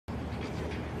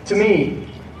To me,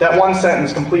 that one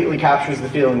sentence completely captures the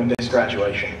feeling of this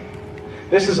graduation.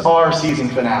 This is our season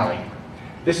finale.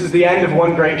 This is the end of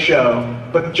one great show,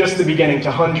 but just the beginning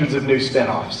to hundreds of new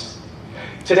spin-offs.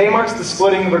 Today marks the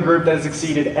splitting of a group that has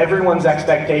exceeded everyone's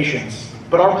expectations,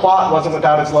 but our plot wasn't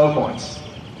without its low points.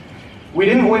 We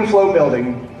didn't win float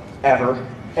building, ever,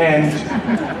 and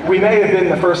we may have been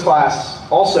the first class,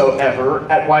 also ever,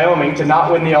 at Wyoming to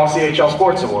not win the All-CHL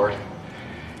Sports Award.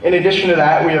 In addition to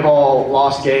that, we have all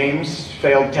lost games,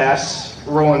 failed tests,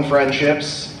 ruined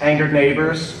friendships, angered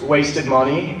neighbors, wasted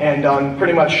money, and done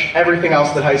pretty much everything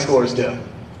else that high schoolers do.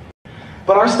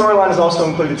 But our storyline has also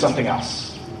included something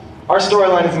else. Our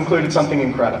storyline has included something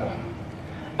incredible.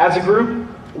 As a group,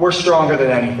 we're stronger than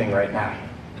anything right now.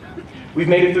 We've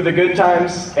made it through the good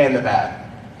times and the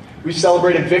bad. We've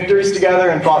celebrated victories together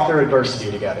and fought through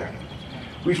adversity together.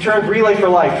 We've turned Relay for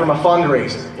Life from a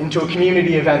fundraiser into a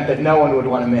community event that no one would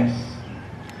want to miss.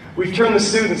 We've turned the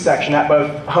student section at both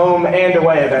home and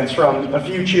away events from a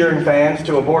few cheering fans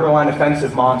to a borderline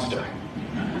offensive monster.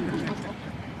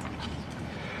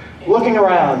 Looking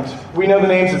around, we know the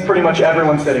names of pretty much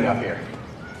everyone sitting up here.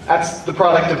 That's the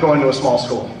product of going to a small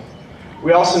school.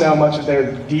 We also know much of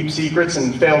their deep secrets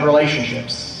and failed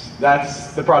relationships.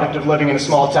 That's the product of living in a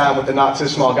small town with a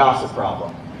not-so-small gossip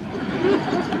problem.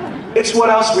 It's what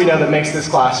else we know that makes this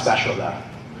class special, though.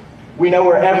 We know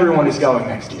where everyone is going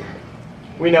next year.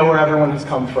 We know where everyone has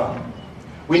come from.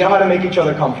 We know how to make each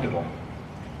other comfortable.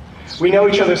 We know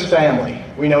each other's family.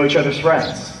 We know each other's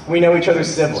friends. We know each other's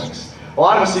siblings. A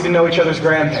lot of us even know each other's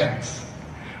grandparents.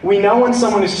 We know when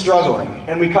someone is struggling,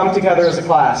 and we come together as a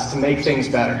class to make things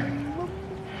better.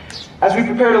 As we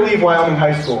prepare to leave Wyoming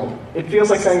High School, it feels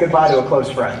like saying goodbye to a close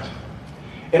friend.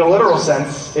 In a literal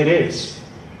sense, it is.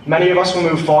 Many of us will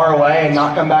move far away and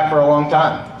not come back for a long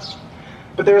time.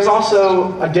 But there is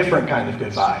also a different kind of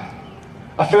goodbye.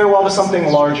 A farewell to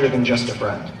something larger than just a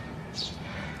friend.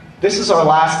 This is our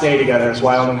last day together as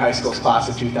Wyoming High School's class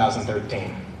of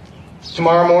 2013.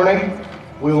 Tomorrow morning,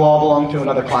 we will all belong to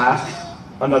another class,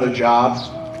 another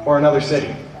job, or another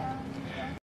city.